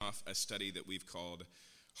a study that we've called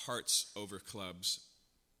Hearts Over Clubs.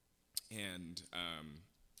 And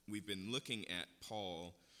we've been looking at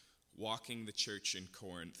Paul walking the church in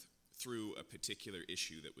Corinth through a particular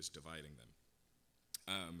issue that was dividing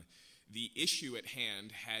them. The issue at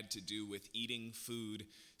hand had to do with eating food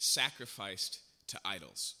sacrificed to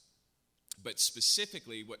idols. But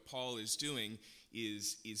specifically, what Paul is doing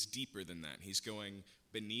is deeper than that. He's going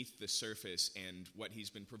beneath the surface, and what he's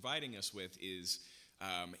been providing us with is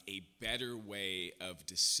a better way of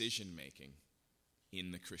decision-making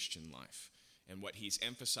in the Christian life. And what he's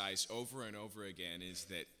emphasized over and over again is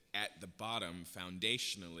that at the bottom,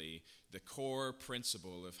 foundationally, the core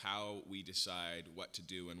principle of how we decide what to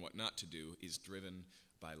do and what not to do is driven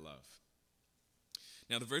by love.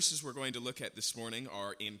 Now, the verses we're going to look at this morning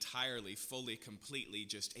are entirely, fully, completely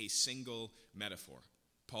just a single metaphor.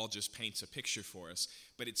 Paul just paints a picture for us,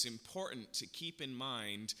 but it's important to keep in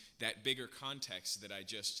mind that bigger context that I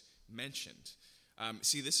just mentioned.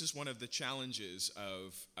 See, this is one of the challenges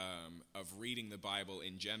of reading the Bible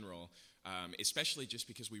in general, especially just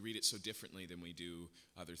because we read it so differently than we do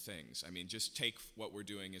other things. I mean, just take what we're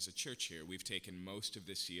doing as a church here. We've taken most of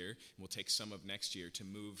this year, and we'll take some of next year to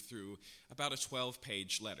move through about a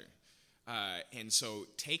 12-page letter. And so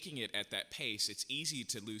taking it at that pace, it's easy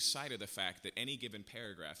to lose sight of the fact that any given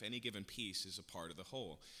paragraph, any given piece is a part of the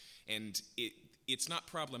whole. And it's not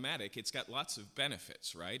problematic. It's got lots of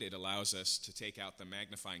benefits, right? It allows us to take out the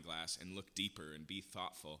magnifying glass and look deeper and be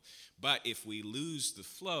thoughtful. But if we lose the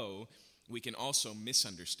flow, we can also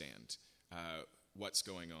misunderstand what's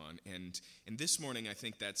going on. And this morning, I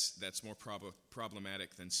think that's more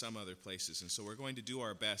problematic than some other places. And so we're going to do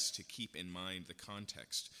our best to keep in mind the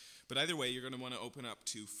context. But either way, you're going to want to open up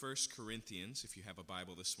to 1 Corinthians if you have a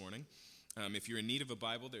Bible this morning. If you're in need of a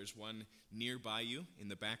Bible, there's one nearby you in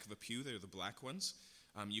the back of a pew. They're the black ones.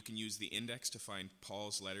 You can use the index to find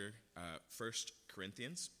Paul's letter, 1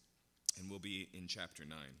 Corinthians, and we'll be in chapter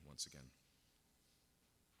 9 once again.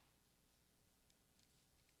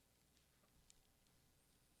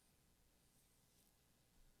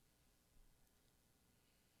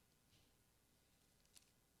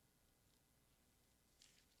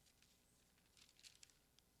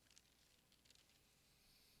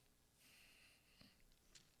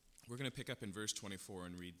 We're going to pick up in verse 24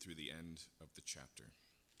 and read through the end of the chapter.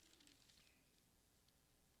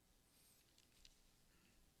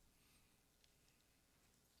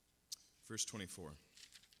 Verse 24.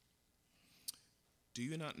 Do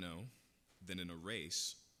you not know that in a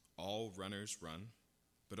race all runners run,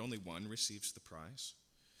 but only one receives the prize?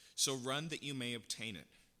 So run that you may obtain it.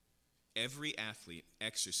 Every athlete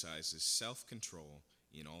exercises self-control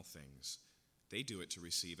in all things. They do it to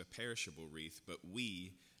receive a perishable wreath, but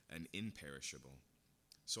we an imperishable.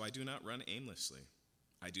 So I do not run aimlessly.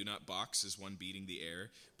 I do not box as one beating the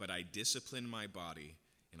air, but I discipline my body,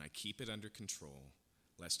 and I keep it under control,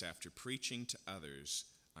 lest after preaching to others,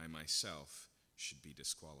 I myself should be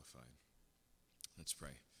disqualified. Let's pray.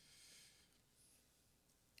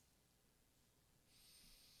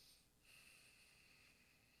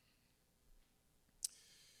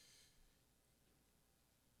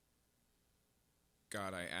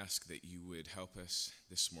 God, I ask that you would help us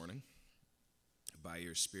this morning by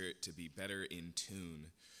your Spirit to be better in tune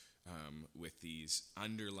with these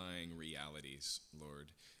underlying realities,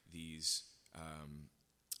 Lord, these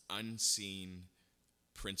unseen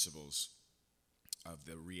principles of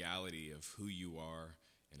the reality of who you are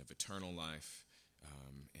and of eternal life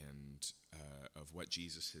and of what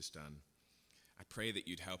Jesus has done. I pray that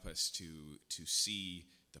you'd help us to see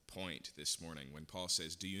the point this morning. When Paul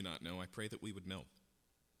says, do you not know? I pray that we would know.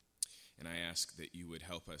 And I ask that you would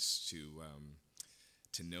help us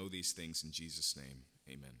to know these things in Jesus' name.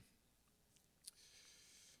 Amen.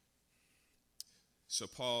 So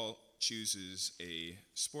Paul chooses a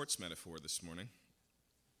sports metaphor this morning.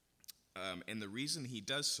 And the reason he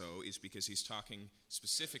does so is because he's talking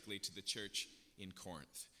specifically to the church in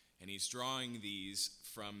Corinth. And he's drawing these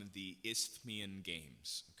from the Isthmian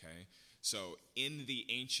Games, okay? So in the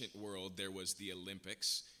ancient world, there was the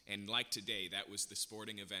Olympics. And like today, that was the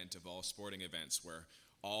sporting event of all sporting events where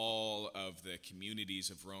all of the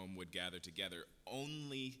communities of Rome would gather together.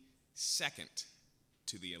 Only second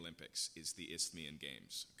to the Olympics is the Isthmian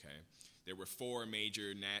Games, okay? There were four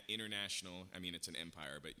major international, it's an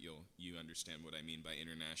empire, but you understand what I mean by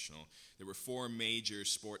international. There were four major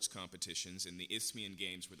sports competitions, and the Isthmian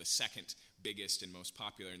Games were the second biggest and most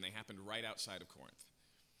popular, and they happened right outside of Corinth.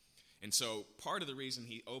 And so part of the reason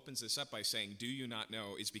he opens this up by saying, do you not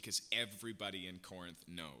know, is because everybody in Corinth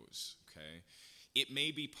knows, okay? It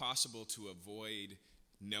may be possible to avoid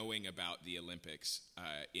knowing about the Olympics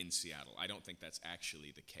in Seattle. I don't think that's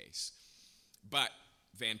actually the case. But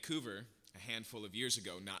Vancouver, a handful of years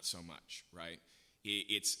ago, not so much, right?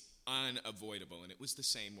 It's unavoidable, and it was the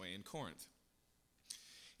same way in Corinth.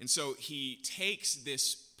 And so he takes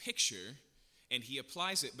this picture and he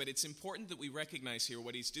applies it, but it's important that we recognize here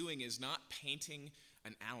what he's doing is not painting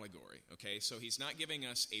an allegory, okay? So he's not giving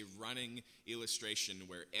us a running illustration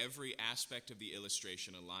where every aspect of the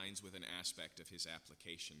illustration aligns with an aspect of his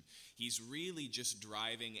application. He's really just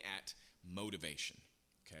driving at motivation,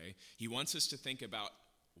 okay? He wants us to think about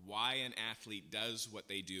why an athlete does what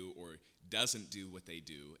they do or doesn't do what they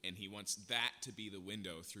do, and he wants that to be the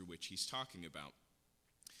window through which he's talking about.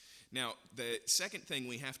 Now, the second thing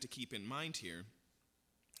we have to keep in mind here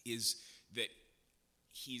is that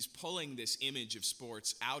he's pulling this image of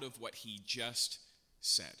sports out of what he just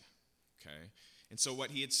said, okay? And so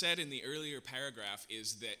what he had said in the earlier paragraph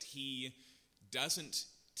is that he doesn't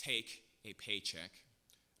take a paycheck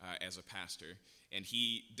as a pastor, and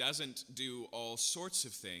he doesn't do all sorts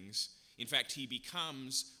of things. In fact, he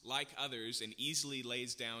becomes like others and easily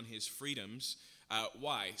lays down his freedoms.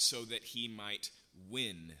 Why? So that he might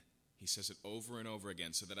win. He says it over and over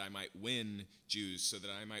again, so that I might win Jews, so that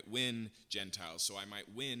I might win Gentiles, so I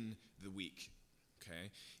might win the weak. Okay?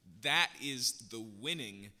 That is the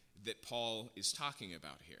winning that Paul is talking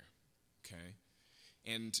about here. Okay?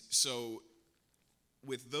 And so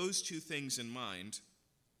with those two things in mind,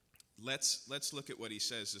 let's look at what he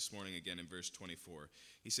says this morning again in verse 24.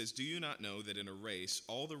 He says, "Do you not know that in a race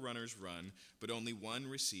all the runners run, but only one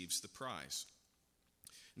receives the prize?"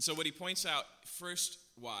 And so what he points out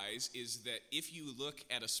first-wise is that if you look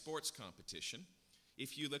at a sports competition,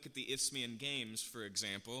 if you look at the Isthmian Games, for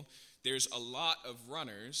example, there's a lot of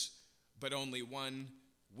runners, but only one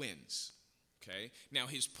wins. Okay? Now,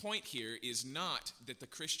 his point here is not that the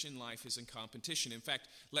Christian life is in competition. In fact,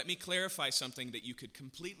 let me clarify something that you could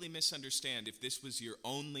completely misunderstand if this was your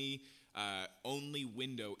only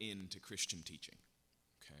window into Christian teaching.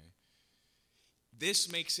 Okay? This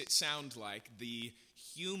makes it sound like the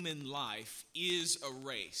human life is a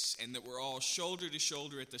race and that we're all shoulder to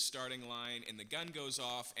shoulder at the starting line and the gun goes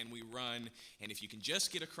off and we run, and if you can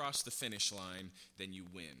just get across the finish line, then you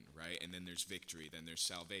win, right? And then there's victory, then there's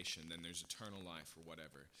salvation, then there's eternal life or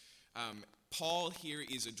whatever. Paul here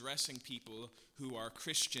is addressing people who are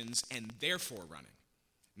Christians and therefore running,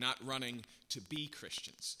 not running to be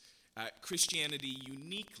Christians. Christianity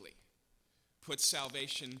uniquely puts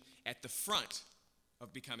salvation at the front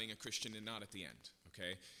of becoming a Christian and not at the end,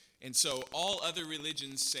 okay? And so all other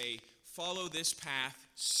religions say, follow this path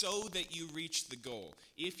so that you reach the goal.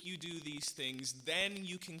 If you do these things, then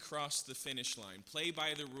you can cross the finish line. Play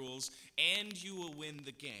by the rules, and you will win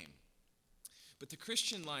the game. But the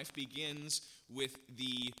Christian life begins with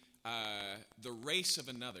the race of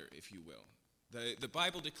another, if you will. The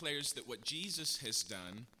Bible declares that what Jesus has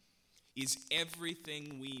done is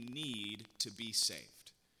everything we need to be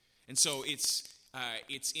saved. And so it's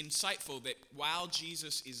insightful that while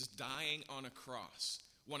Jesus is dying on a cross,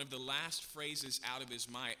 one of the last phrases out of his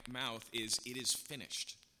mouth is, "It is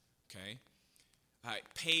finished." Okay?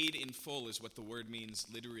 Paid in full is what the word means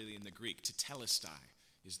literally in the Greek. Tetelestai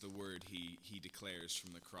is the word he declares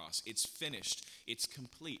from the cross. It's finished. It's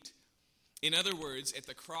complete. In other words, at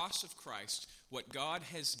the cross of Christ, what God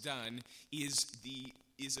has done is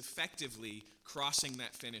effectively crossing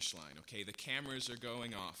that finish line. Okay, the cameras are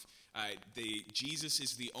going off. Jesus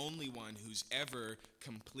is the only one who's ever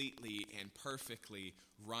completely and perfectly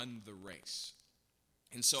run the race.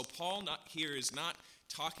 And so Paul here is not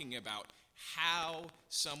talking about how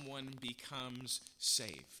someone becomes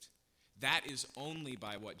saved. That is only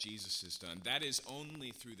by what Jesus has done. That is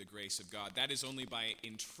only through the grace of God. That is only by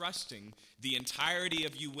entrusting the entirety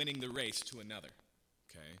of you winning the race to another.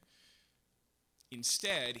 Okay?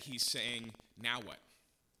 Instead, he's saying, now what?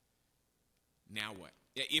 Now what?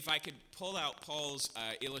 If I could pull out Paul's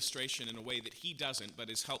illustration in a way that he doesn't, but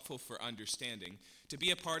is helpful for understanding, to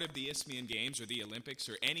be a part of the Isthmian Games or the Olympics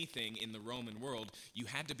or anything in the Roman world, you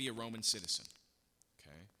had to be a Roman citizen.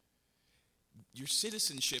 Okay? Your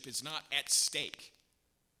citizenship is not at stake,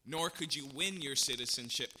 nor could you win your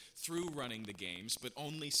citizenship through running the games, but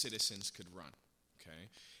only citizens could run. Okay?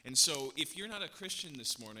 And so if you're not a Christian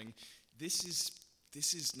this morning, this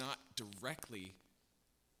is not directly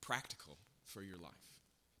practical for your life.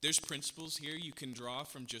 There's principles here you can draw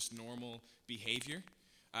from just normal behavior,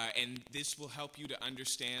 and this will help you to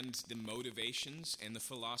understand the motivations and the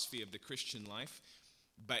philosophy of the Christian life.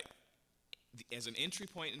 But as an entry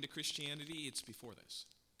point into Christianity, it's before this.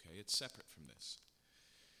 Okay, it's separate from this.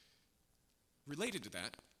 Related to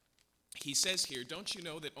that, he says here, don't you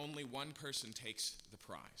know that only one person takes the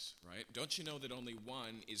prize, right? Don't you know that only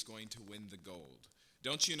one is going to win the gold?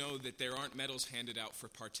 Don't you know that there aren't medals handed out for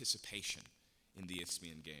participation in the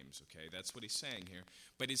Isthmian Games, okay? That's what he's saying here.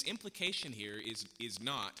 But his implication here is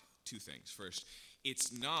not two things. First,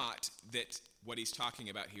 it's not that what he's talking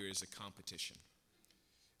about here is a competition.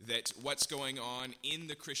 That what's going on in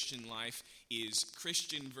the Christian life is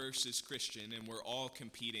Christian versus Christian, and we're all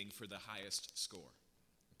competing for the highest score,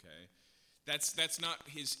 okay? That's not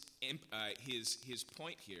his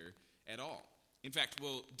point here at all. In fact,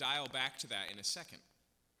 we'll dial back to that in a second.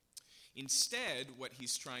 Instead, what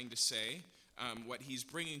he's trying to say, what he's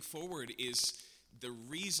bringing forward is the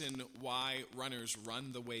reason why runners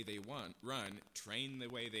run the way they run, train the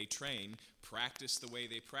way they train, practice the way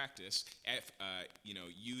they practice,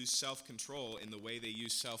 use self-control in the way they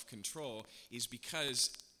use self-control, is because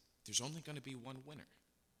there's only going to be one winner,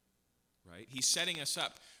 right? He's setting us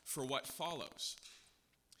up for what follows.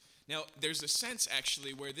 Now, there's a sense,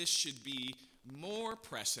 actually, where this should be more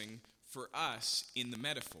pressing for us in the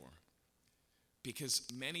metaphor. Because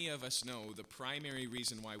many of us know the primary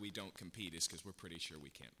reason why we don't compete is because we're pretty sure we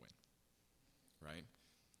can't win, right?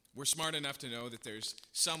 We're smart enough to know that there's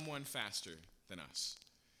someone faster than us.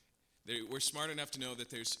 We're smart enough to know that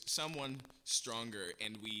there's someone stronger,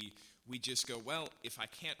 and we just go, well, if I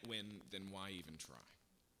can't win, then why even try?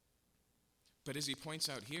 But as he points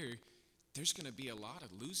out here, there's going to be a lot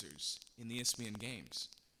of losers in the Isthmian Games.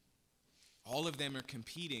 All of them are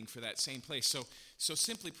competing for that same place. So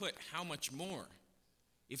simply put, how much more?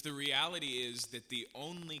 If the reality is that the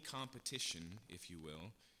only competition, if you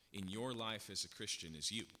will, in your life as a Christian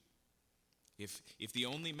is you. If the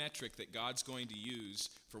only metric that God's going to use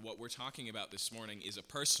for what we're talking about this morning is a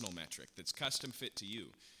personal metric that's custom fit to you,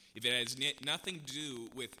 if it has nothing to do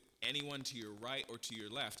with anyone to your right or to your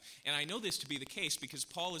left, and I know this to be the case because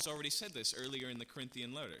Paul has already said this earlier in the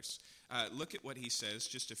Corinthian letters. Look at what he says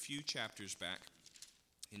just a few chapters back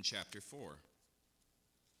in chapter 4.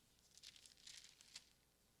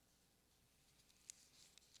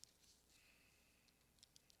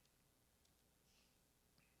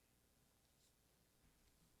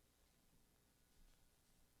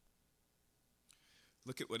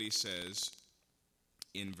 Look at what he says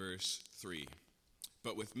in verse 3.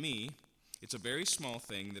 But with me, it's a very small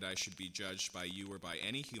thing that I should be judged by you or by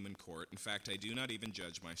any human court. In fact, I do not even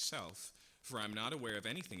judge myself, for I'm not aware of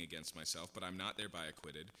anything against myself, but I'm not thereby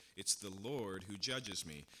acquitted. It's the Lord who judges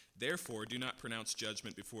me. Therefore, do not pronounce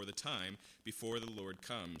judgment before the time, before the Lord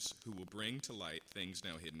comes, who will bring to light things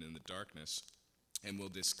now hidden in the darkness, and will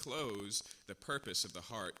disclose the purpose of the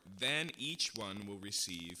heart. Then each one will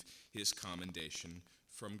receive his commendation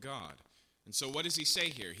from God. And so what does he say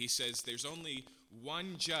here? He says there's only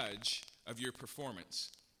one judge of your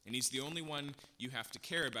performance, and he's the only one you have to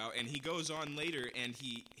care about. And he goes on later and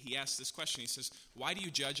he asks this question. He says, why do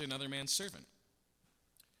you judge another man's servant?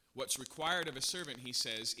 What's required of a servant, he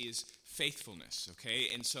says, is faithfulness, okay?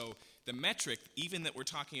 And so the metric, even that we're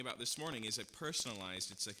talking about this morning, is a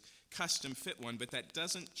personalized, it's a custom fit one, but that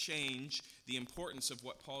doesn't change the importance of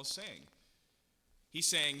what Paul's saying. He's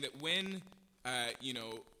saying that when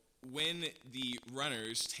the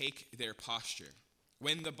runners take their posture,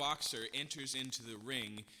 when the boxer enters into the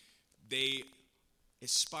ring, they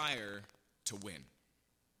aspire to win.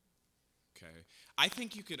 Okay? I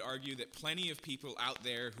think you could argue that plenty of people out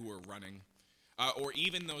there who are running, or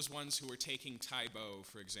even those ones who are taking Taekwondo,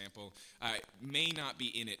 for example, may not be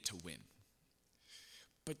in it to win.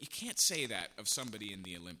 But you can't say that of somebody in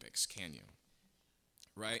the Olympics, can you?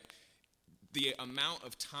 Right? The amount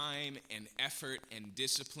of time and effort and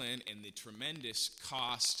discipline and the tremendous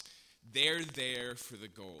cost, they're there for the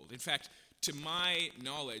gold. In fact, to my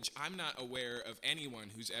knowledge, I'm not aware of anyone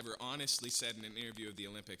who's ever honestly said in an interview of the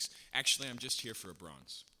Olympics, actually, I'm just here for a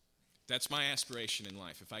bronze. That's my aspiration in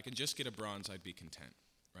life. If I could just get a bronze, I'd be content,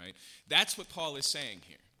 right? That's what Paul is saying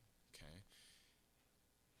here, okay?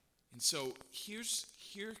 And so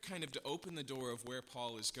here kind of to open the door of where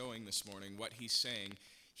Paul is going this morning, what he's saying.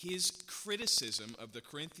 His criticism of the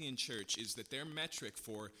Corinthian church is that their metric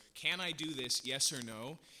for, can I do this, yes or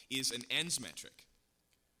no, is an ends metric.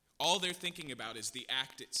 All they're thinking about is the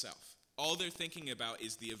act itself. All they're thinking about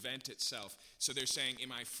is the event itself. So they're saying,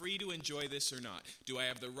 am I free to enjoy this or not? Do I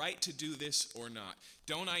have the right to do this or not?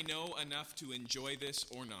 Don't I know enough to enjoy this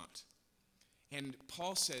or not? And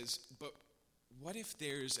Paul says, but what if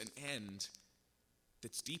there's an end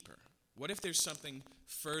that's deeper? What if there's something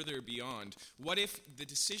further beyond? What if the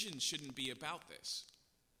decision shouldn't be about this?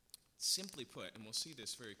 Simply put, and we'll see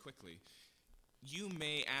this very quickly, you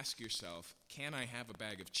may ask yourself, can I have a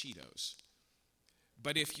bag of Cheetos?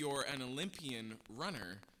 But if you're an Olympian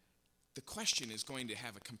runner, the question is going to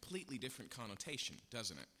have a completely different connotation,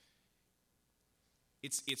 doesn't it?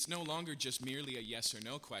 It's no longer just merely a yes or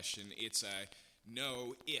no question. It's a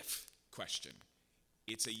no if question.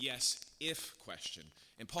 It's a yes if question.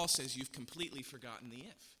 And Paul says you've completely forgotten the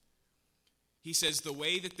if. He says the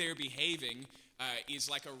way that they're behaving is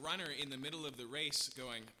like a runner in the middle of the race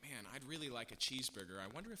going, man, I'd really like a cheeseburger.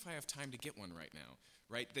 I wonder if I have time to get one right now.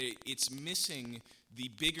 Right? It's missing the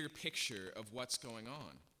bigger picture of what's going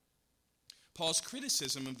on. Paul's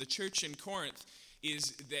criticism of the church in Corinth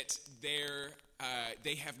is that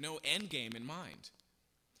they have no end game in mind.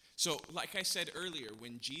 So, like I said earlier,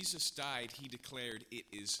 when Jesus died, he declared, it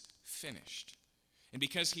is finished. And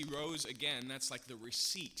because he rose again, that's like the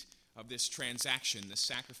receipt of this transaction, this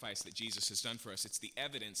sacrifice that Jesus has done for us. It's the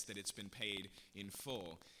evidence that it's been paid in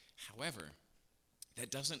full. However,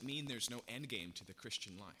 that doesn't mean there's no end game to the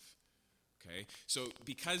Christian life. Okay? So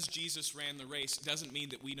because Jesus ran the race doesn't mean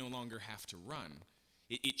that we no longer have to run.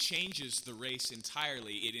 It changes the race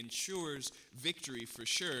entirely. It ensures victory for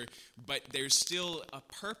sure, but there's still a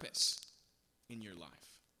purpose in your life.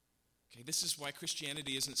 Okay, this is why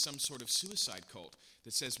Christianity isn't some sort of suicide cult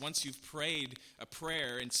that says once you've prayed a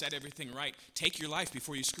prayer and said everything right, take your life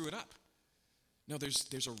before you screw it up. No,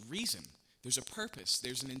 there's a reason, there's a purpose,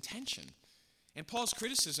 there's an intention. And Paul's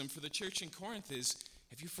criticism for the church in Corinth is,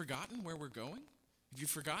 have you forgotten where we're going? Have you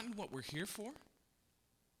forgotten what we're here for?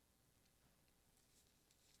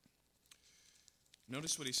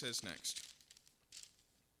 Notice what he says next.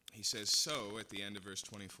 He says, so, at the end of verse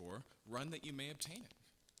 24, run that you may obtain it.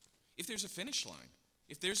 If there's a finish line,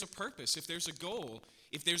 if there's a purpose, if there's a goal,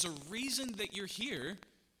 if there's a reason that you're here,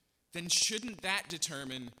 then shouldn't that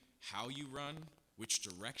determine how you run, which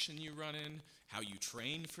direction you run in, how you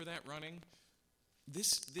train for that running?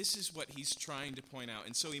 This is what he's trying to point out.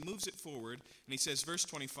 And so he moves it forward, and he says, verse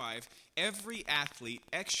 25, every athlete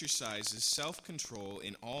exercises self-control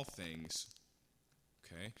in all things.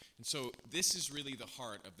 Okay? And so this is really the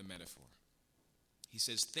heart of the metaphor. He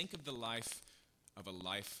says, think of the life of a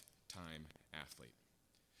lifetime athlete.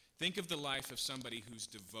 Think of the life of somebody who's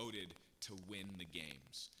devoted to win the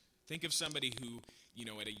games. Think of somebody who,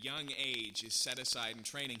 at a young age is set aside in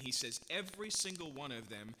training. He says every single one of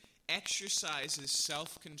them exercises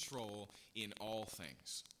self-control in all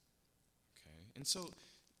things. Okay? And so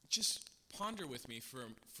just ponder with me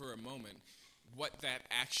for a moment what that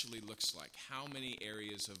actually looks like, how many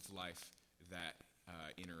areas of life that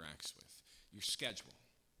interacts with. Your schedule,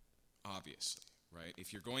 obviously, right?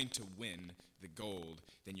 If you're going to win the gold,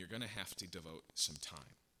 then you're going to have to devote some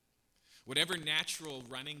time. Whatever natural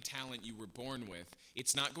running talent you were born with,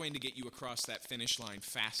 it's not going to get you across that finish line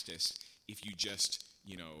fastest if you just,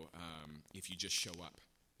 show up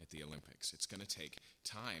at the Olympics. It's going to take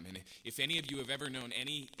time. And if any of you have ever known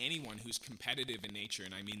anyone who's competitive in nature,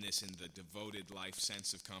 and I mean this in the devoted life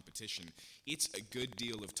sense of competition, it's a good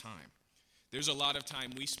deal of time. There's a lot of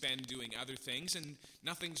time we spend doing other things, and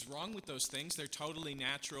nothing's wrong with those things. They're totally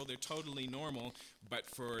natural, they're totally normal, but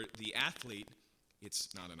for the athlete,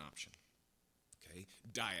 it's not an option. Okay?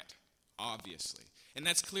 Diet, obviously. And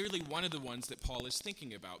that's clearly one of the ones that Paul is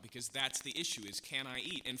thinking about, because that's the issue, is can I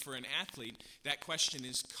eat? And for an athlete, that question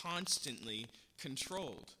is constantly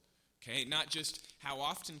controlled. Okay? Not just how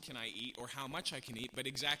often can I eat or how much I can eat, but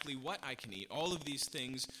exactly what I can eat. All of these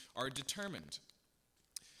things are determined.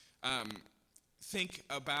 Think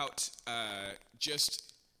about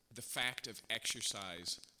just the fact of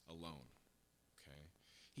exercise alone. Okay?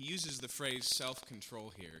 He uses the phrase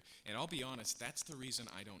self-control here, and I'll be honest, that's the reason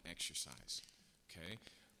I don't exercise. Okay?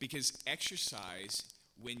 Because exercise,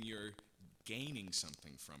 when you're gaining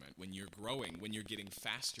something from it, when you're growing, when you're getting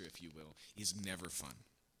faster, if you will, is never fun.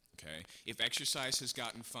 Okay? If exercise has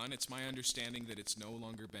gotten fun, it's my understanding that it's no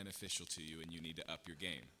longer beneficial to you and you need to up your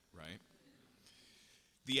game, right?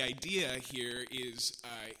 The idea here is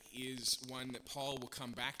one that Paul will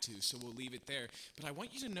come back to, so we'll leave it there. But I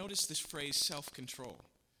want you to notice this phrase, self-control,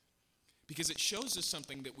 because it shows us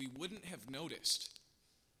something that we wouldn't have noticed.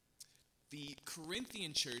 The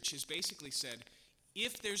Corinthian church has basically said,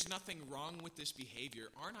 if there's nothing wrong with this behavior,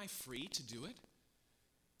 aren't I free to do it?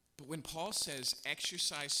 But when Paul says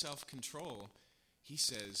exercise self-control, he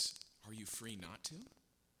says, are you free not to?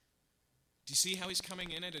 Do you see how he's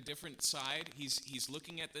coming in at a different side? He's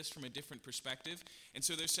looking at this from a different perspective. And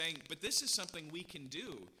so they're saying, but this is something we can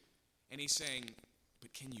do. And he's saying,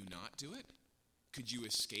 but can you not do it? Could you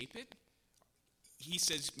escape it? He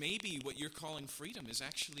says, maybe what you're calling freedom is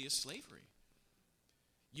actually a slavery.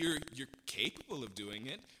 You're capable of doing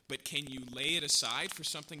it, but can you lay it aside for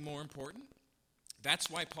something more important? That's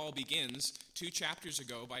why Paul begins 2 chapters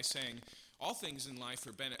ago by saying, All things in life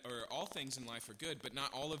all things in life are good, but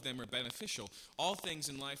not all of them are beneficial. All things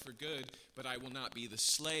in life are good, but I will not be the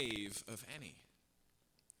slave of any.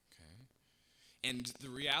 Okay? And the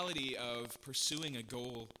reality of pursuing a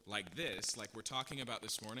goal like this, like we're talking about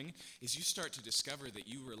this morning, is you start to discover that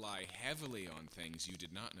you rely heavily on things you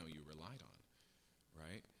did not know you relied on,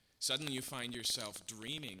 right? Suddenly you find yourself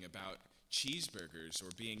dreaming about cheeseburgers or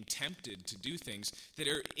being tempted to do things that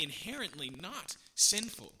are inherently not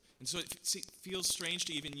sinful. And so it feels strange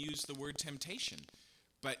to even use the word temptation,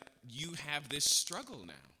 but you have this struggle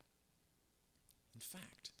now. In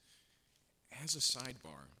fact, as a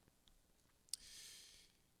sidebar,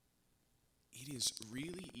 it is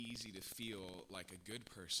really easy to feel like a good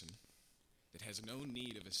person that has no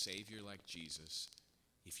need of a Savior like Jesus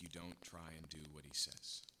if you don't try and do what he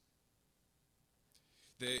says.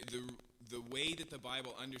 The way that the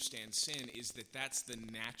Bible understands sin is that that's the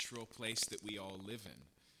natural place that we all live in.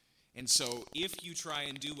 And so if you try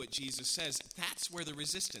and do what Jesus says, that's where the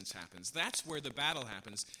resistance happens. That's where the battle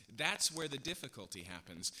happens. That's where the difficulty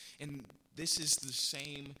happens. And this is the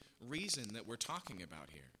same reason that we're talking about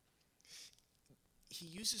here. He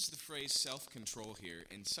uses the phrase self-control here,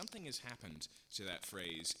 and something has happened to that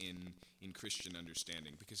phrase in Christian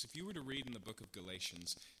understanding. Because if you were to read in the book of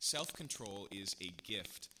Galatians, self-control is a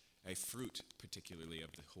gift, a fruit particularly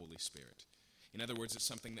of the Holy Spirit. In other words, it's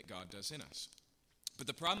something that God does in us. But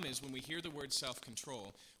the problem is when we hear the word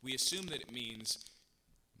self-control, we assume that it means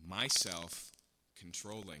myself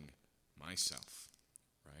controlling myself,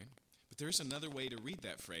 right? But there's another way to read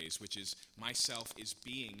that phrase, which is myself is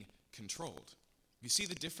being controlled. You see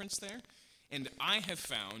the difference there? And I have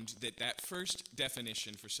found that that first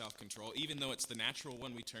definition for self-control, even though it's the natural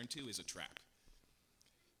one we turn to, is a trap.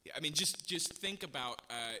 I mean, just think about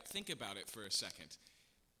it for a second.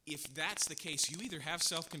 If that's the case, you either have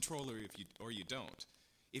self-control or you don't.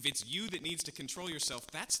 If it's you that needs to control yourself,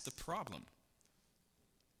 that's the problem.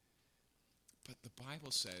 But the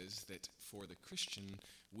Bible says that for the Christian,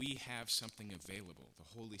 we have something available,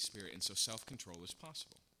 the Holy Spirit, and so self-control is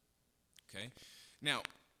possible. Okay? Now,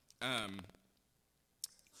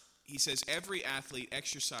 he says every athlete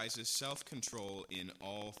exercises self-control in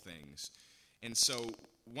all things. And so,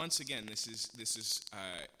 once again, this is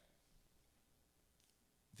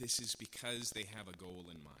because they have a goal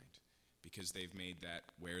in mind, because they've made that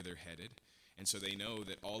where they're headed, and so they know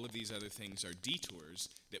that all of these other things are detours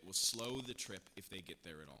that will slow the trip if they get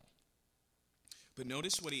there at all. But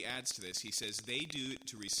notice what he adds to this. He says, they do it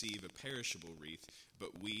to receive a perishable wreath,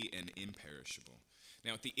 but we an imperishable.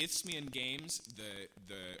 Now, at the Isthmian Games, the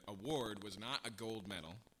award was not a gold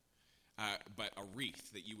medal, but a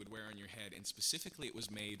wreath that you would wear on your head, and specifically it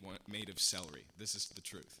was made of celery. This is the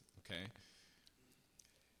truth, okay?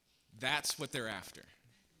 That's what they're after.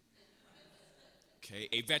 Okay,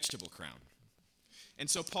 a vegetable crown. And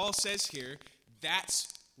so Paul says here,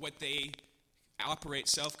 that's what they operate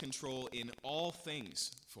self-control in all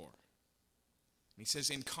things for. And he says,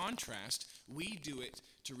 in contrast, we do it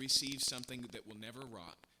to receive something that will never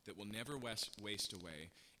rot, that will never waste away,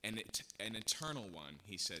 and an eternal one,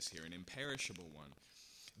 he says here, an imperishable one.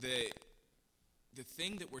 The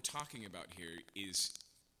thing that we're talking about here is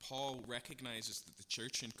Paul recognizes that the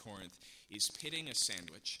church in Corinth is pitting a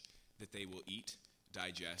sandwich that they will eat,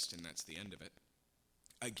 digest, and that's the end of it,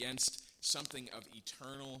 against something of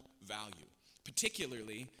eternal value,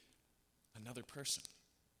 particularly another person.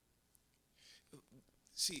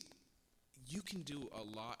 See, you can do a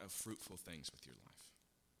lot of fruitful things with your life.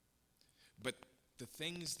 But the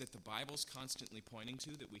things that the Bible's constantly pointing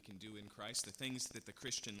to that we can do in Christ, the things that the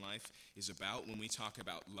Christian life is about, when we talk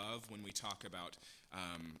about love, when we talk about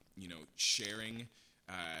sharing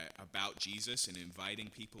about Jesus and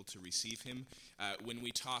inviting people to receive him, when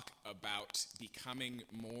we talk about becoming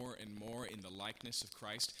more and more in the likeness of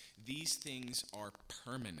Christ, these things are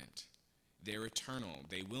permanent. They're eternal.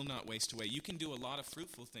 They will not waste away. You can do a lot of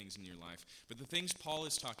fruitful things in your life, but the things Paul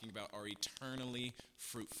is talking about are eternally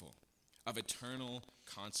fruitful, of eternal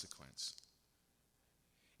consequence.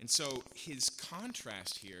 And so his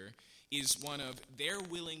contrast here is one of they're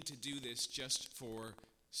willing to do this just for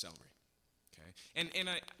celery. Okay? And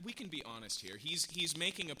we can be honest here. He's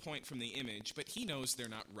making a point from the image, but he knows they're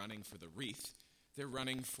not running for the wreath. They're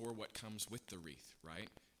running for what comes with the wreath, right?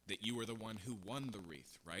 That you are the one who won the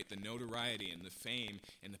wreath, right? The notoriety and the fame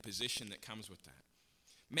and the position that comes with that.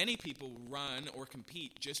 Many people run or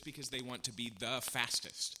compete just because they want to be the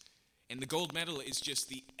fastest. And the gold medal is just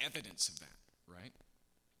the evidence of that, right?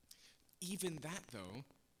 Even that, though,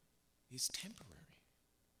 is temporary.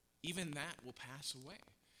 Even that will pass away.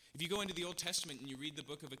 If you go into the Old Testament and you read the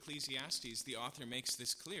book of Ecclesiastes, the author makes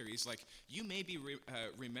this clear. He's like, you may be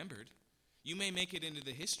remembered. You may make it into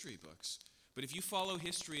the history books, but if you follow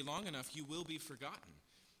history long enough, you will be forgotten.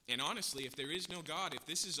 And honestly, if there is no God, if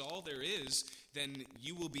this is all there is, then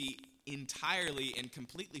you will be entirely and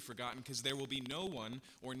completely forgotten because there will be no one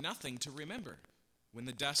or nothing to remember when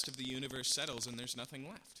the dust of the universe settles and there's nothing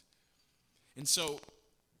left. And so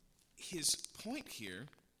his point here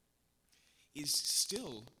is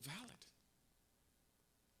still valid.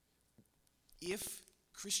 If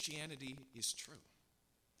Christianity is true,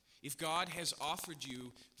 if God has offered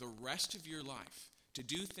you the rest of your life to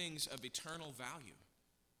do things of eternal value,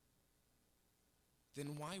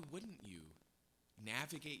 then why wouldn't you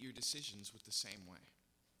navigate your decisions with the same way?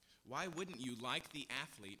 Why wouldn't you, like the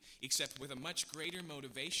athlete, except with a much greater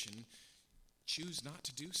motivation, choose not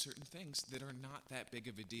to do certain things that are not that big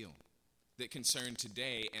of a deal, that concern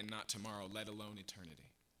today and not tomorrow, let alone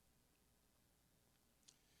eternity?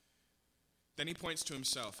 Then he points to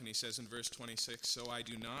himself and he says in verse 26, "So I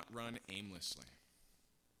do not run aimlessly."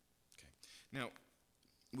 Okay. Now,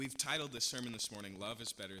 we've titled this sermon this morning, "Love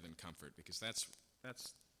is Better Than Comfort," because that's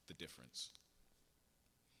the difference.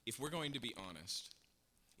 If we're going to be honest,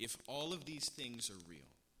 if all of these things are real,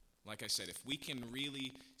 like I said, if we can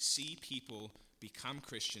really see people become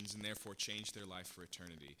Christians and therefore change their life for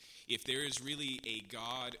eternity, if there is really a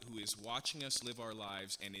God who is watching us live our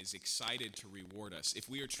lives and is excited to reward us, if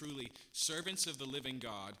we are truly servants of the living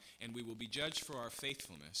God and we will be judged for our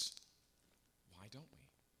faithfulness, why don't we?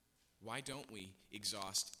 Why don't we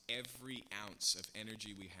exhaust every ounce of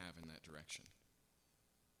energy we have in that direction?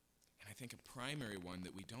 And I think a primary one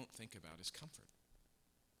that we don't think about is comfort.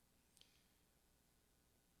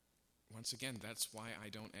 Once again, that's why I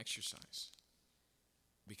don't exercise.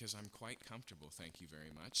 Because I'm quite comfortable, thank you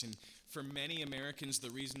very much. And for many Americans, the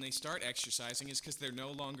reason they start exercising is because they're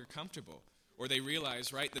no longer comfortable. Or they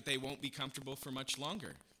realize, right, that they won't be comfortable for much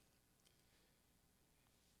longer.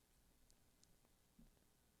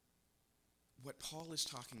 What Paul is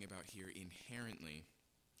talking about here inherently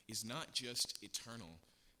is not just eternal,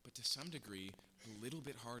 but to some degree, a little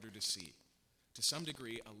bit harder to see. To some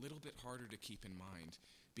degree, a little bit harder to keep in mind.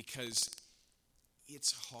 Because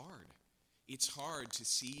it's hard. It's hard to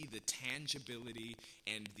see the tangibility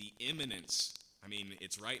and the imminence. I mean,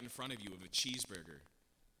 it's right in front of you of a cheeseburger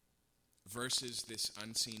versus this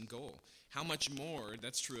unseen goal. How much more,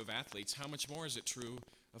 that's true of athletes, how much more is it true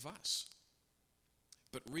of us?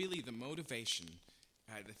 But really the motivation,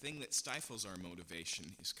 the thing that stifles our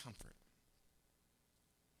motivation is comfort.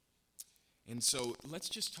 And so let's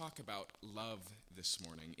just talk about love this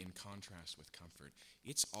morning in contrast with comfort.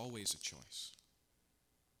 It's always a choice.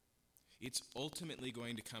 It's ultimately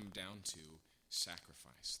going to come down to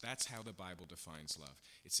sacrifice. That's how the Bible defines love.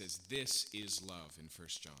 It says, this is love in 1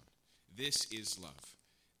 John. This is love,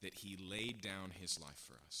 that he laid down his life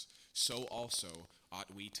for us. So also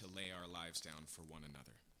ought we to lay our lives down for one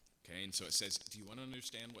another. Okay, and so it says, do you want to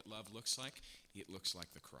understand what love looks like? It looks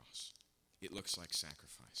like the cross. It looks like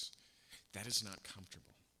sacrifice. That is not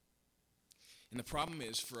comfortable. And the problem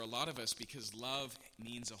is, for a lot of us, because love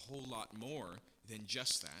means a whole lot more than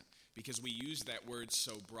just that, because we use that word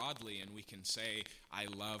so broadly, and we can say, I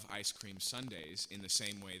love ice cream sundaes, in the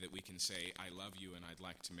same way that we can say, I love you and I'd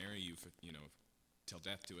like to marry you, for, till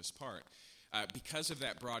death do us part. Because of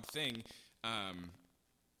that broad thing,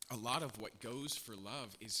 a lot of what goes for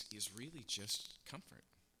love is really just comfort.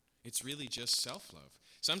 It's really just self-love.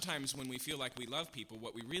 Sometimes when we feel like we love people,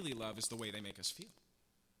 what we really love is the way they make us feel.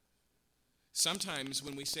 Sometimes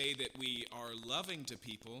when we say that we are loving to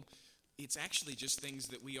people, it's actually just things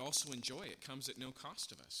that we also enjoy. It comes at no cost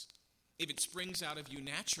to us. If it springs out of you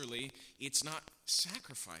naturally, it's not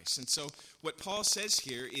sacrifice. And so what Paul says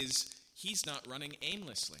here is he's not running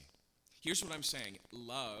aimlessly. Here's what I'm saying.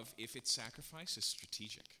 Love, if it's sacrifice, is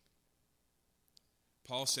strategic.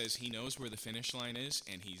 Paul says he knows where the finish line is,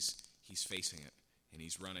 and he's facing it, and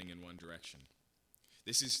he's running in one direction.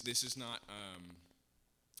 This is not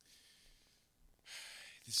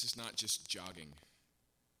just jogging,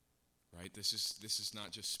 right? This is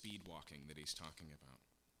not just speed walking that he's talking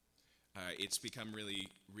about. It's become really,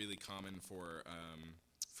 really common for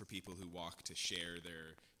people who walk to share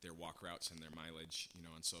their walk routes and their mileage,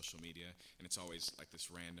 on social media, and it's always like this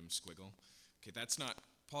random squiggle. Okay, that's not.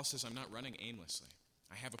 Paul says, I'm not running aimlessly.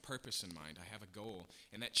 I have a purpose in mind. I have a goal,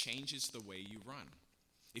 and that changes the way you run.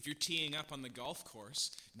 If you're teeing up on the golf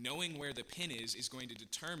course, knowing where the pin is going to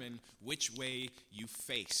determine which way you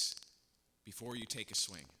face before you take a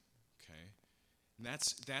swing. Okay? And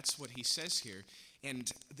that's what he says here.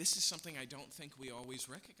 And this is something I don't think we always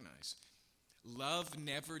recognize. Love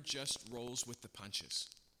never just rolls with the punches.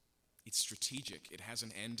 It's strategic. It has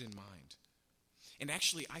an end in mind. And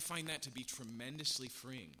actually, I find that to be tremendously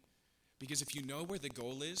freeing. Because if you know where the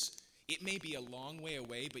goal is, it may be a long way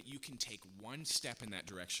away, but you can take one step in that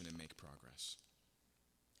direction and make progress.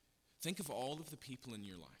 Think of all of the people in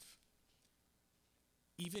your life.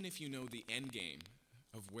 Even if you know the end game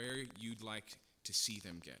of where you'd like to see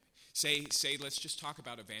them get. Say, let's just talk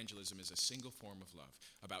about evangelism as a single form of love,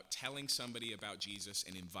 about telling somebody about Jesus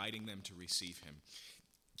and inviting them to receive him.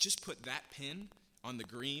 Just put that pin on the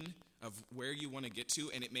green of where you want to get to,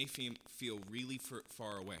 and it may feel really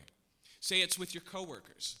far away. Say it's with your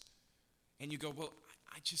coworkers, and you go, well,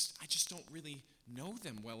 I just don't really know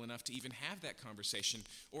them well enough to even have that conversation,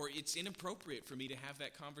 or it's inappropriate for me to have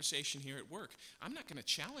that conversation here at work. I'm not going to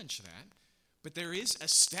challenge that, but there is a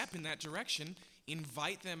step in that direction.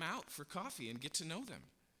 Invite them out for coffee and get to know them.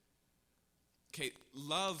 Okay,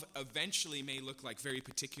 love eventually may look like very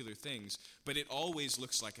particular things, but it always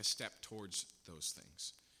looks like a step towards those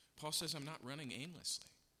things. Paul says, I'm not running aimlessly.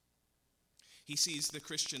 He sees the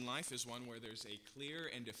Christian life as one where there's a clear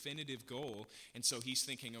and definitive goal, and so he's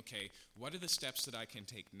thinking, okay, what are the steps that I can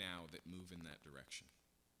take now that move in that direction?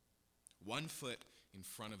 One foot in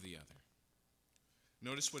front of the other.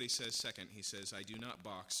 Notice what he says second. He says, I do not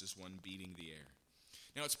box as one beating the air.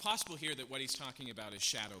 Now, it's possible here that what he's talking about is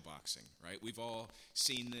shadow boxing, right? We've all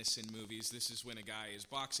seen this in movies. This is when a guy is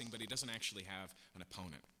boxing, but he doesn't actually have an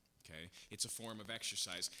opponent, okay? It's a form of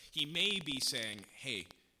exercise. He may be saying, hey,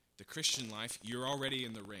 the Christian life, you're already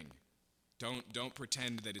in the ring. Don't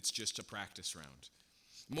pretend that it's just a practice round.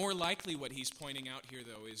 More likely what he's pointing out here,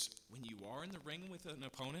 though, is when you are in the ring with an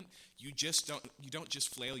opponent, you don't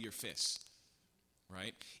just flail your fists,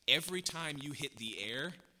 right? Every time you hit the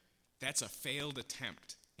air, that's a failed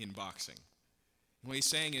attempt in boxing. And what he's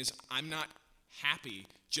saying is, I'm not happy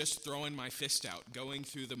just throwing my fist out, going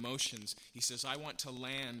through the motions. He says, I want to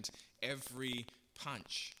land every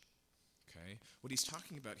punch. Okay? What he's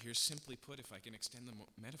talking about here, simply put, if I can extend the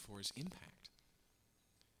metaphor, is impact.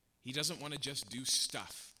 He doesn't want to just do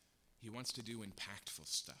stuff. He wants to do impactful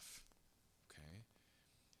stuff. Okay?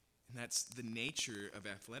 And that's the nature of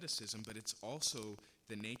athleticism, but it's also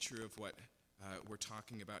the nature of what we're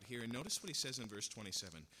talking about here. And notice what he says in verse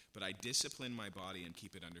 27. But I discipline my body and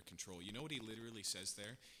keep it under control. You know what he literally says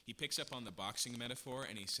there? He picks up on the boxing metaphor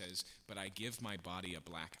and he says, but I give my body a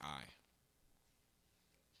black eye.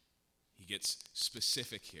 He gets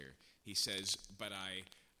specific here. He says, but I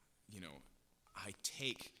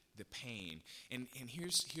take the pain. And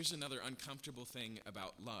here's another uncomfortable thing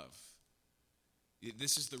about love.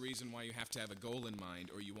 This is the reason why you have to have a goal in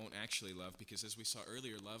mind or you won't actually love, because as we saw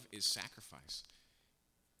earlier, love is sacrifice.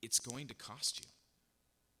 It's going to cost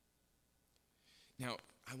you. Now,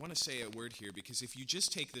 I want to say a word here, because if you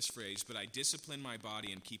just take this phrase, but I discipline my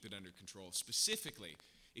body and keep it under control, specifically,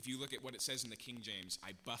 if you look at what it says in the King James,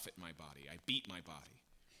 I buffet my body, I beat my body.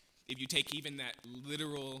 If you take even that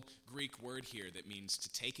literal Greek word here that means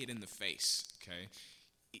to take it in the face, okay?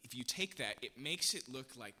 If you take that, it makes it look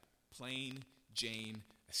like plain Jane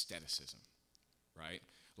aestheticism, right?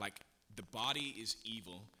 Like the body is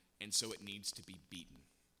evil, and so it needs to be beaten.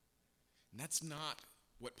 And that's not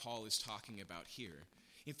what Paul is talking about here.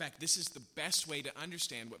 In fact, this is the best way to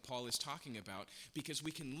understand what Paul is talking about, because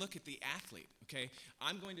we can look at the athlete, okay?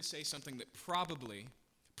 I'm going to say something that probably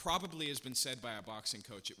has been said by a boxing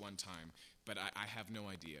coach at one time, but I have no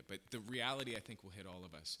idea. But the reality, I think, will hit all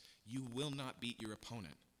of us. You will not beat your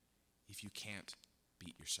opponent if you can't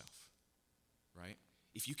beat yourself. Right?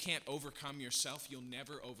 If you can't overcome yourself, you'll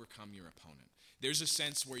never overcome your opponent. There's a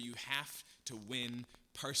sense where you have to win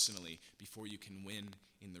personally before you can win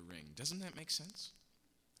in the ring. Doesn't that make sense?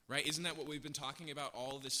 Right? Isn't that what we've been talking about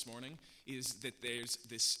all this morning? Is that there's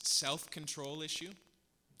this self-control issue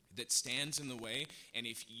that stands in the way, and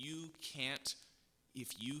if you can't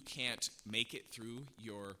make it through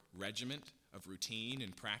your regiment of routine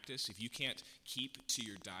and practice, if you can't keep to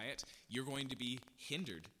your diet, you're going to be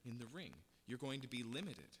hindered in the ring. You're going to be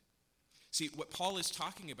limited. See, what Paul is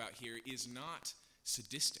talking about here is not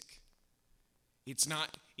sadistic. It's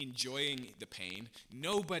not enjoying the pain.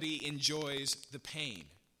 Nobody enjoys the pain,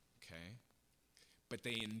 okay? But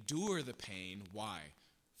they endure the pain. Why?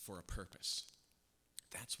 For a purpose.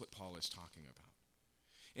 That's what Paul is talking about.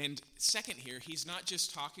 And second here, he's not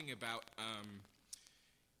just talking about,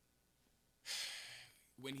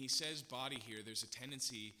 when he says body here, there's a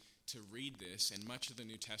tendency to read this and much of the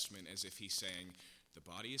New Testament as if he's saying, the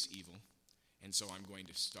body is evil, and so I'm going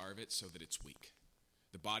to starve it so that it's weak.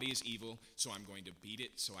 The body is evil, so I'm going to beat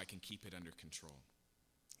it so I can keep it under control.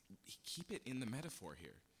 Keep it in the metaphor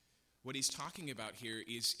here. What he's talking about here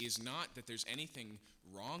is not that there's anything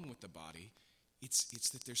wrong with the body, it's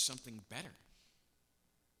that there's something better.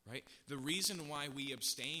 right? The reason why we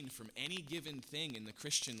abstain from any given thing in the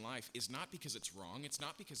Christian life is not because it's wrong. It's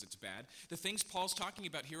not because it's bad. The things Paul's talking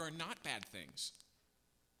about here are not bad things.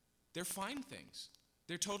 They're fine things.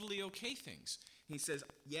 They're totally okay things. He says,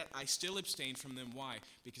 yet I still abstain from them. Why?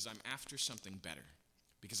 Because I'm after something better.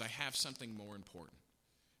 Because I have something more important.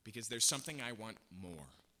 Because there's something I want more.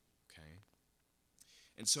 Okay?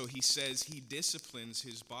 And so he says he disciplines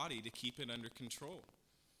his body to keep it under control.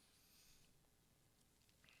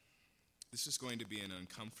 This is going to be an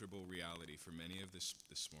uncomfortable reality for many of this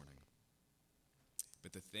morning.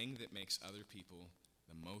 But the thing that makes other people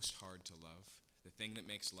the most hard to love, the thing that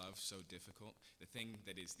makes love so difficult, the thing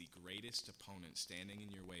that is the greatest opponent standing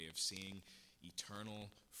in your way of seeing eternal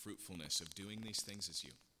fruitfulness of doing these things is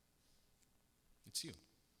you. It's you.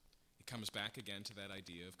 It comes back again to that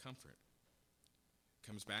idea of comfort. It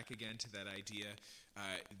comes back again to that idea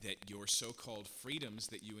that your so-called freedoms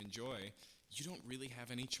that you enjoy, you don't really have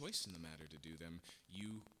any choice in the matter to do them.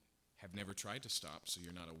 You have never tried to stop, so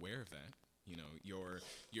you're not aware of that. You know,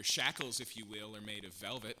 your shackles, if you will, are made of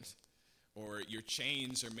velvet, or your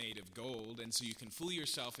chains are made of gold, and so you can fool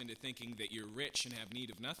yourself into thinking that you're rich and have need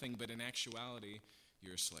of nothing, but in actuality,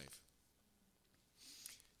 you're a slave.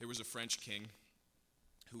 There was a French king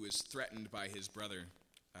who was threatened by his brother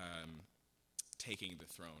taking the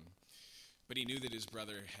throne, but he knew that his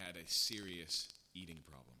brother had a serious eating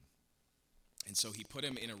problem. And so he put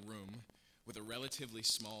him in a room with a relatively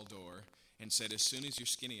small door and said, as soon as you're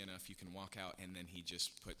skinny enough, you can walk out, and then he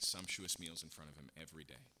just put sumptuous meals in front of him every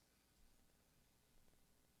day.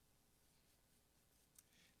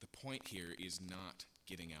 The point here is not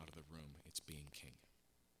getting out of the room, it's being king,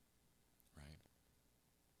 right?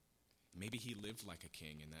 Maybe he lived like a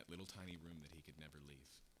king in that little tiny room that he could never leave.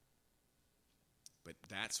 But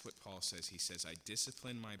that's what Paul says. He says, I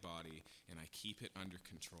discipline my body and I keep it under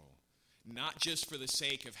control. Not just for the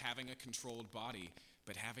sake of having a controlled body,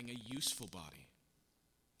 but having a useful body.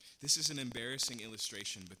 This is an embarrassing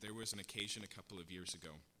illustration, but there was an occasion a couple of years ago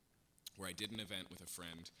where I did an event with a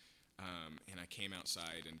friend, and I came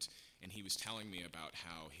outside, and he was telling me about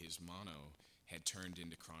how his mono had turned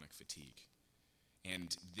into chronic fatigue.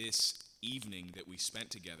 And this evening that we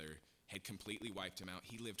spent together had completely wiped him out.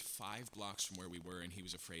 He lived 5 blocks from where we were, and he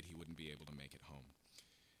was afraid he wouldn't be able to make it home.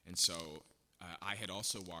 And so I had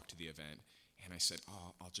also walked to the event, and I said,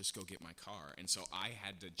 I'll just go get my car. And so I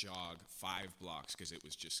had to jog 5 blocks because it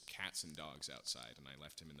was just cats and dogs outside, and I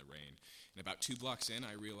left him in the rain. And about 2 blocks in,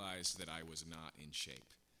 I realized that I was not in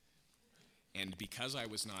shape. And because I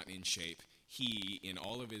was not in shape, he, in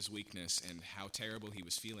all of his weakness and how terrible he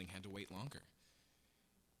was feeling, had to wait longer.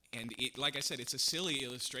 And like I said, it's a silly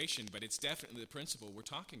illustration, but it's definitely the principle we're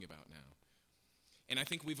talking about now. And I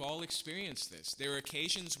think we've all experienced this. There are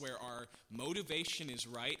occasions where our motivation is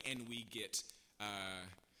right and we get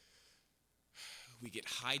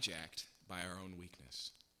hijacked by our own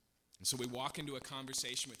weakness. And so we walk into a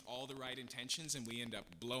conversation with all the right intentions and we end up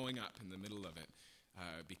blowing up in the middle of it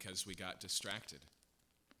because we got distracted.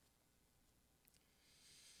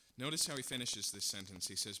 Notice how he finishes this sentence.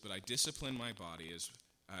 He says, but I discipline my body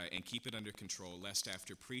and keep it under control, lest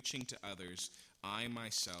after preaching to others, I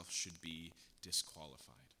myself should be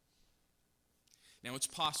disqualified. Now it's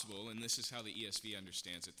possible, and this is how the ESV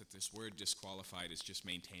understands it, that this word disqualified is just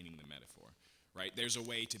maintaining the metaphor, right? There's a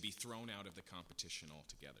way to be thrown out of the competition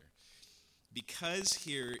altogether. Because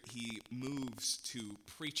here he moves to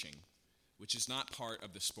preaching, which is not part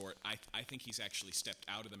of the sport, I think he's actually stepped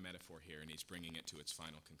out of the metaphor here and he's bringing it to its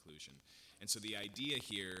final conclusion. And so the idea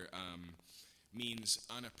here means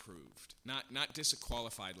unapproved, not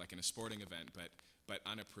disqualified like in a sporting event, but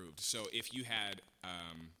unapproved. So if you had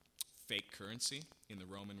fake currency in the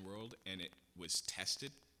Roman world and it was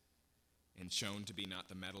tested and shown to be not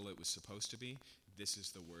the metal it was supposed to be, this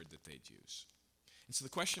is the word that they'd use. And so the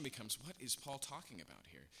question becomes, what is Paul talking about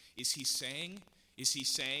here? Is he saying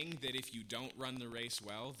that if you don't run the race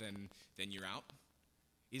well, then you're out?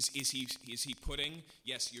 Is he putting,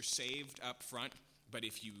 yes, you're saved up front, but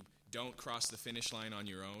if you don't cross the finish line on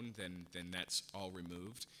your own, then that's all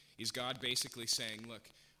removed? Is God basically saying, look,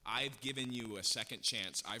 I've given you a second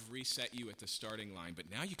chance. I've reset you at the starting line, but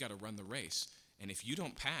now you got to run the race. And if you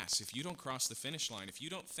don't pass, if you don't cross the finish line, if you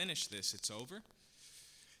don't finish this, it's over?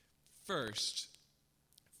 First,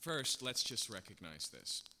 let's just recognize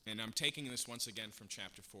this. And I'm taking this once again from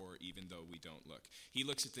chapter 4, even though we don't look. He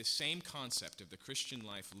looks at this same concept of the Christian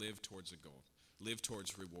life lived towards a goal, live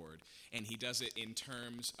towards reward. And he does it in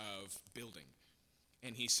terms of building.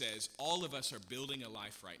 And he says, all of us are building a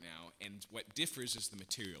life right now, and what differs is the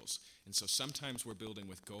materials. And so sometimes we're building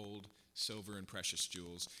with gold, silver, and precious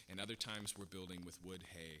jewels, and other times we're building with wood,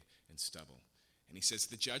 hay, and stubble. And he says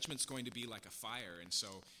the judgment's going to be like a fire. And so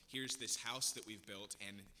here's this house that we've built,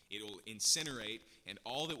 and it'll incinerate, and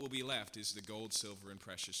all that will be left is the gold, silver, and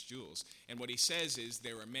precious jewels. And what he says is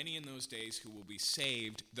there are many in those days who will be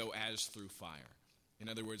saved, though as through fire. In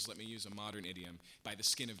other words, let me use a modern idiom, by the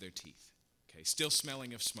skin of their teeth. Okay, still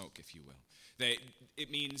smelling of smoke, if you will.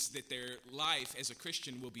 It means that their life as a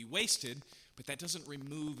Christian will be wasted, but that doesn't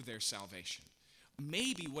remove their salvation.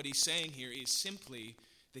 Maybe what he's saying here is simply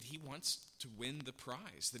that he wants to win the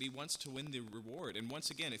prize, that he wants to win the reward. And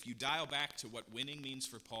once again, if you dial back to what winning means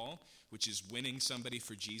for Paul, which is winning somebody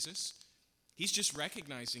for Jesus, he's just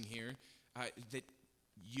recognizing here that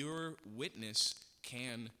your witness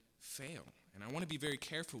can fail. And I want to be very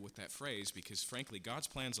careful with that phrase because, frankly, God's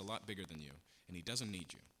plan's a lot bigger than you, and he doesn't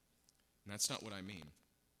need you. And that's not what I mean.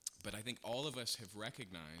 But I think all of us have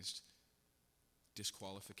recognized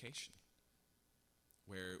disqualification,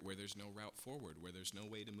 where there's no route forward, where there's no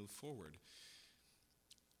way to move forward.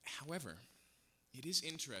 However, it is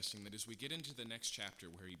interesting that as we get into the next chapter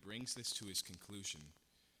where he brings this to his conclusion,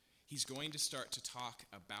 he's going to start to talk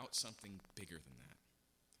about something bigger than that.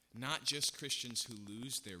 Not just Christians who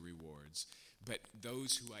lose their rewards, but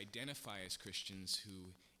those who identify as Christians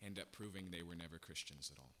who end up proving they were never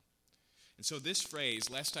Christians at all. And so this phrase,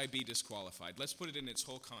 lest I be disqualified, let's put it in its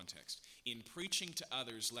whole context. In preaching to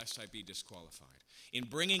others, lest I be disqualified. In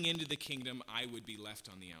bringing into the kingdom, I would be left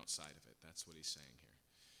on the outside of it. That's what he's saying here.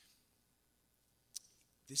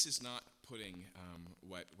 This is not putting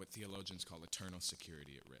what theologians call eternal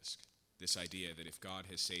security at risk. This idea that if God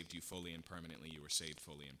has saved you fully and permanently, you are saved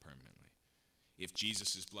fully and permanently. If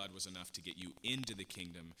Jesus' blood was enough to get you into the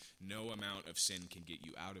kingdom, no amount of sin can get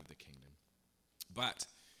you out of the kingdom. But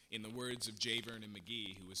in the words of J. Vernon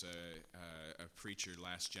McGee, who was a preacher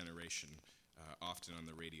last generation, often on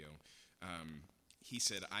the radio, he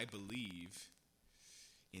said, I believe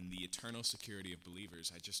in the eternal security of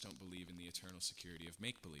believers. I just don't believe in the eternal security of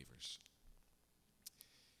make-believers.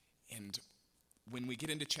 And when we get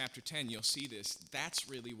into chapter 10, you'll see this. That's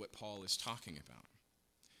really what Paul is talking about.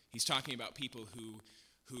 He's talking about people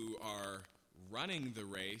who are running the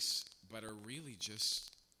race, but are really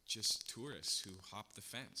just tourists who hop the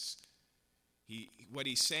fence. What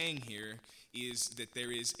he's saying here is that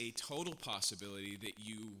there is a total possibility that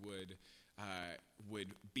you would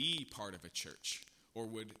be part of a church or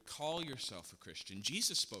would call yourself a Christian.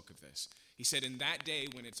 Jesus spoke of this. He said, in that day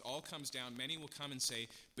when it all comes down, many will come and say,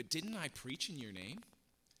 but didn't I preach in your name?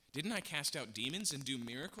 Didn't I cast out demons and do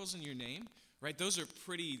miracles in your name? Right? Those are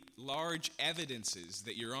pretty large evidences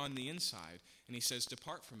that you're on the inside. And he says,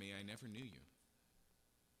 depart from me, I never knew you.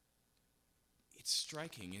 It's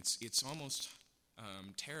striking. It's almost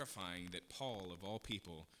terrifying that Paul, of all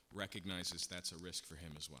people, recognizes that's a risk for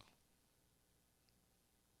him as well.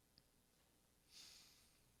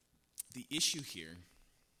 The issue here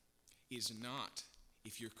is not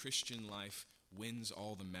if your Christian life wins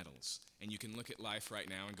all the medals. And you can look at life right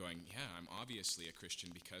now and going, yeah, I'm obviously a Christian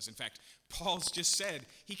because, in fact, Paul's just said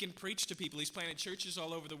he can preach to people. He's planted churches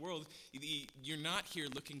all over the world. You're not here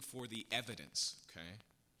looking for the evidence, okay?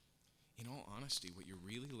 In all honesty, what you're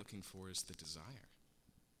really looking for is the desire.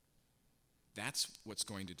 That's what's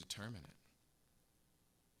going to determine it.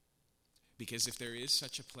 Because if there is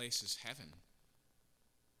such a place as heaven,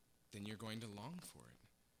 then you're going to long for it.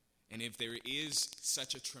 And if there is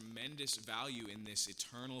such a tremendous value in this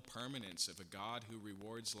eternal permanence of a God who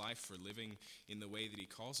rewards life for living in the way that he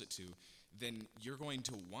calls it to, then you're going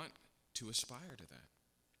to want to aspire to that.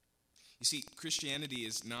 You see, Christianity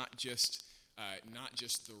is not just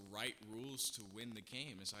the right rules to win the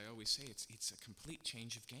game. As I always say, it's a complete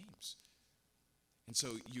change of games. And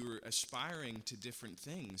so you're aspiring to different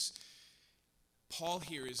things. Paul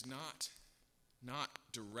here is not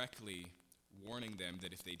directly warning them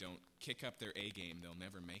that if they don't kick up their A game, they'll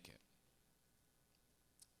never make it.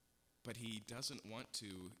 But he doesn't want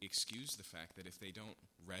to excuse the fact that if they don't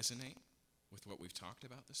resonate with what we've talked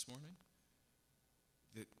about this morning,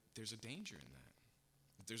 that there's a danger in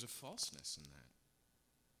that there's a falseness in that.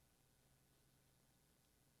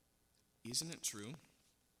 Isn't it true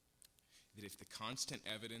that if the constant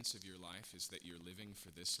evidence of your life is that you're living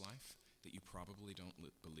for this life, that you probably don't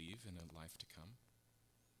believe in a life to come?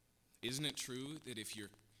 Isn't it true that if you're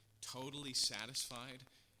totally satisfied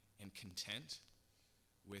and content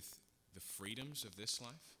with the freedoms of this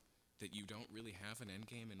life, that you don't really have an end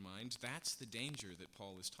game in mind? That's the danger that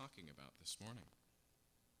Paul is talking about this morning.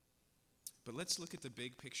 But let's look at the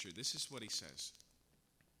big picture. This is what he says.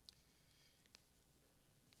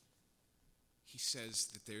 He says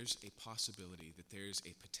that there's a possibility, that there's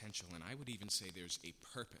a potential, and I would even say there's a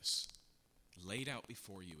purpose laid out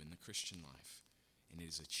before you in the Christian life. And it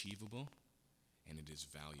is achievable, and it is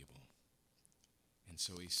valuable. And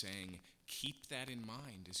so he's saying, keep that in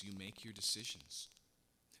mind as you make your decisions.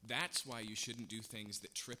 That's why you shouldn't do things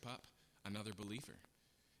that trip up another believer.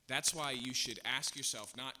 That's why you should ask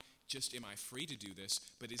yourself, not just am I free to do this,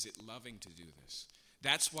 but is it loving to do this?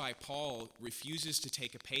 That's why Paul refuses to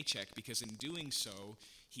take a paycheck, because in doing so,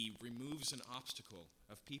 he removes an obstacle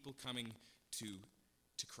of people coming to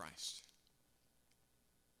Christ.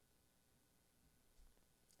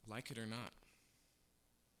 Like it or not,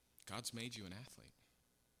 God's made you an athlete.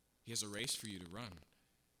 He has a race for you to run,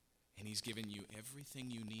 and he's given you everything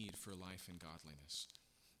you need for life and godliness.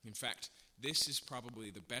 In fact, this is probably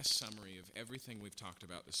the best summary of everything we've talked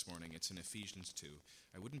about this morning. It's in Ephesians 2.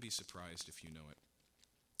 I wouldn't be surprised if you know it.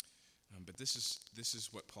 But this is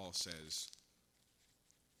what Paul says,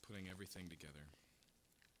 putting everything together.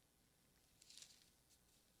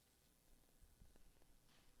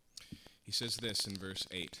 He says this in verse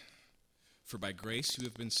 8. For by grace you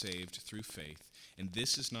have been saved through faith, and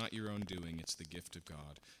this is not your own doing, it's the gift of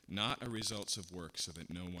God, not a result of works, so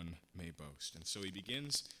that no one may boast. And so he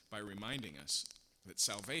begins by reminding us that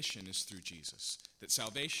salvation is through Jesus, that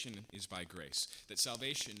salvation is by grace, that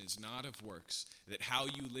salvation is not of works, that how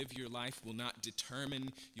you live your life will not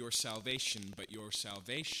determine your salvation, but your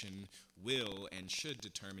salvation will and should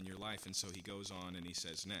determine your life. And so he goes on and he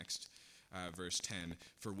says next, verse 10,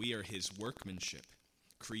 for we are his workmanship,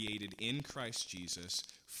 created in Christ Jesus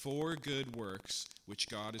for good works, which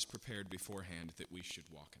God has prepared beforehand that we should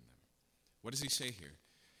walk in them. What does he say here?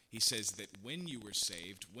 He says that when you were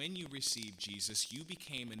saved, when you received Jesus, you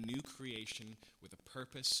became a new creation with a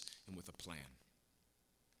purpose and with a plan.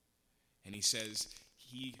 And he says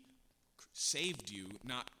he saved you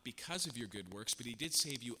not because of your good works, but he did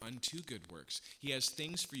save you unto good works. He has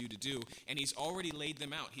things for you to do, and he's already laid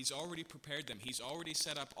them out. He's already prepared them. He's already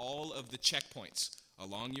set up all of the checkpoints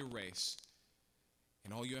along your race,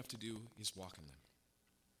 and all you have to do is walk in them.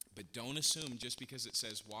 But don't assume just because it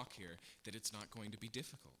says walk here that it's not going to be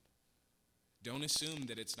difficult. Don't assume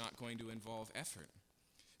that it's not going to involve effort.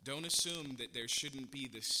 Don't assume that there shouldn't be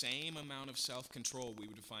the same amount of self-control we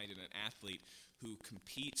would find in an athlete who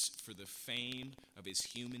competes for the fame of his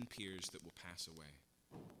human peers that will pass away.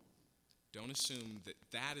 Don't assume that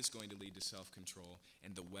that is going to lead to self-control,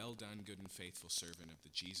 and the well-done, good and faithful servant of the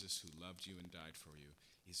Jesus who loved you and died for you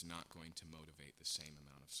is not going to motivate the same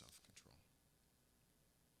amount of self-control.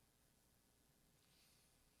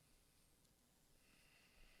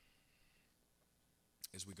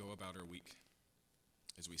 As we go about our week,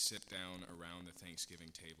 as we sit down around the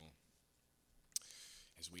Thanksgiving table,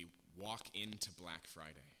 as we walk into Black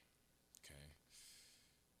Friday, okay,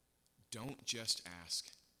 don't just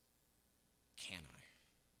ask, can I?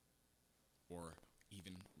 Or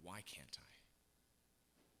even, why can't I?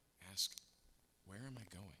 Ask, where am I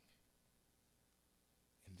going?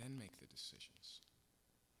 And then make the decisions.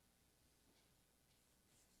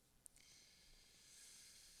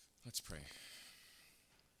 Let's pray.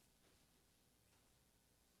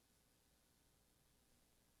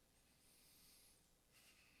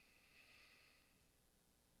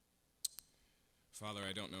 Father,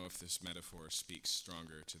 I don't know if this metaphor speaks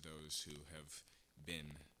stronger to those who have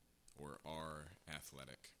been or are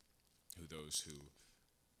athletic, those who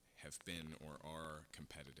have been or are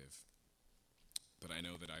competitive. But I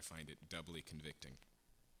know that I find it doubly convicting,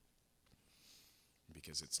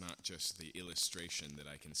 because it's not just the illustration that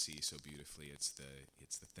I can see so beautifully, it's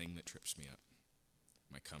the thing that trips me up,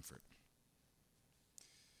 my comfort.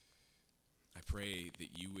 I pray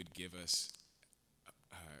that you would give us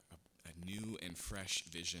a new and fresh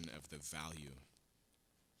vision of the value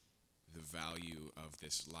of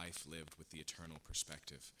this life lived with the eternal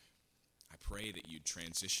perspective. I pray that you'd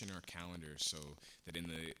transition our calendar so that, in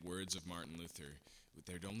the words of Martin Luther,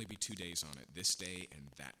 there'd only be 2 days on it, this day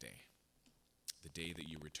and that day. The day that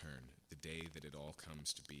you return, the day that it all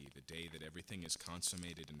comes to be, the day that everything is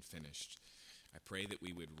consummated and finished. I pray that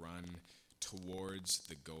we would run towards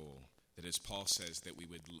the goal, that, as Paul says, that we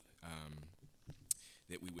would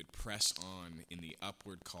press on in the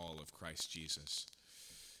upward call of Christ Jesus.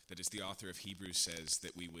 That, as the author of Hebrews says,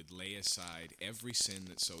 that we would lay aside every sin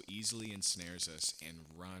that so easily ensnares us and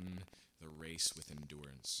run the race with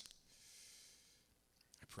endurance.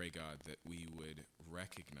 I pray, God, that we would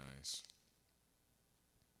recognize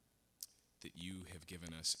that you have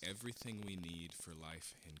given us everything we need for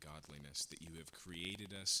life and godliness, that you have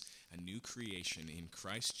created us a new creation in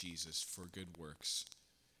Christ Jesus for good works,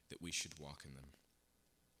 that we should walk in them.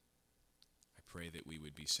 I pray that we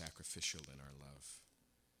would be sacrificial in our love,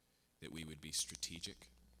 that we would be strategic,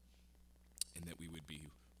 and that we would be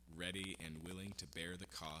ready and willing to bear the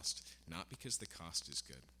cost, not because the cost is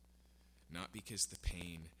good, not because the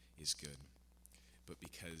pain is good, but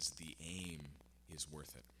because the aim is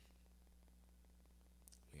worth it.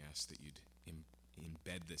 We ask that you'd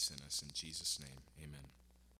embed this in us in Jesus' name. Amen.